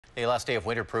The last day of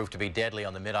winter proved to be deadly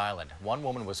on the Mid-Island. One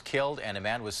woman was killed and a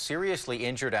man was seriously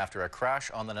injured after a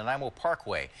crash on the Nanaimo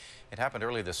Parkway. It happened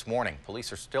early this morning.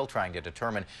 Police are still trying to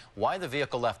determine why the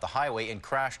vehicle left the highway and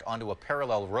crashed onto a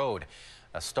parallel road.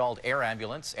 A stalled air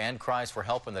ambulance and cries for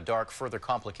help in the dark further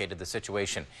complicated the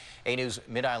situation. A News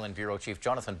Mid-Island Bureau Chief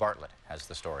Jonathan Bartlett has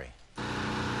the story.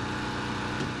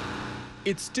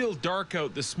 It's still dark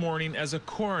out this morning as a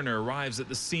coroner arrives at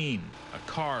the scene. A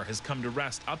car has come to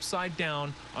rest upside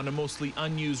down on a mostly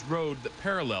unused road that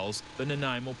parallels the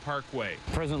Nanaimo Parkway.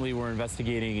 Presently, we're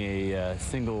investigating a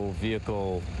single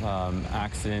vehicle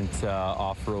accident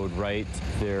off-road right.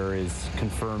 There is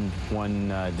confirmed one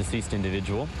deceased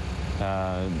individual.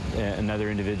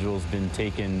 Another individual has been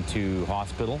taken to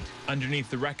hospital. Underneath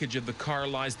the wreckage of the car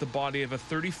lies the body of a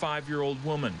 35-year-old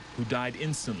woman who died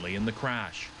instantly in the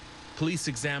crash. Police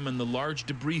examined the large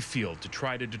debris field to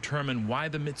try to determine why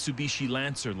the Mitsubishi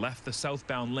Lancer left the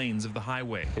southbound lanes of the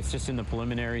highway. It's just in the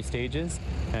preliminary stages,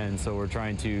 and so we're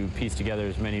trying to piece together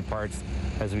as many parts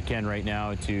as we can right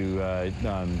now to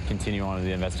continue on with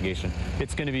the investigation.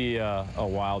 It's going to be a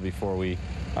while before we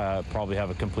probably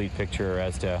have a complete picture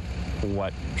as to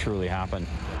what truly happened.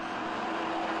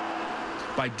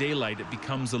 By daylight, it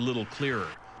becomes a little clearer.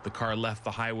 The car left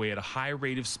the highway at a high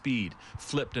rate of speed,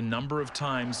 flipped a number of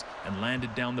times, and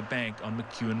landed down the bank on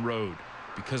McEwen Road.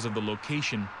 Because of the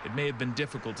location, it may have been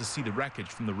difficult to see the wreckage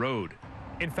from the road.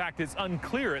 In fact, it's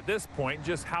unclear at this point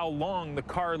just how long the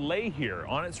car lay here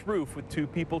on its roof with two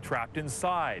people trapped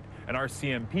inside. An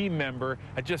RCMP member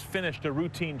had just finished a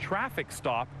routine traffic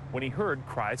stop when he heard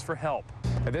cries for help.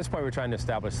 At this point, we're trying to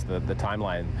establish the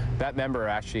timeline. That member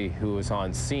actually, who was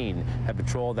on scene, had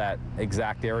patrolled that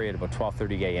exact area at about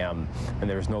 12:30 a.m. and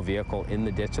there was no vehicle in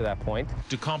the ditch at that point.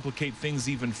 To complicate things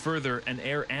even further, an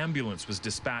air ambulance was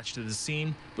dispatched to the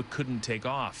scene but couldn't take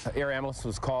off. Air ambulance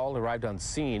was called, arrived on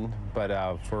scene, but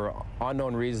for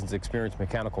unknown reasons experienced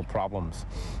mechanical problems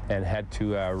and had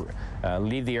to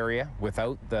leave the area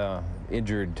without the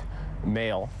injured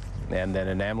male. And then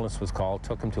an ambulance was called,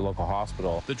 took him to a local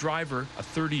hospital. The driver, a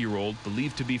 30-year-old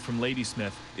believed to be from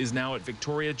Ladysmith, is now at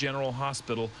Victoria General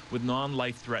Hospital with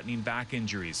non-life-threatening back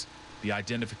injuries. The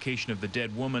identification of the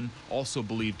dead woman, also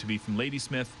believed to be from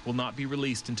Ladysmith, will not be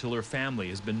released until her family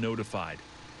has been notified.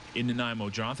 In Nanaimo,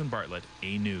 Jonathan Bartlett,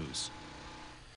 A News.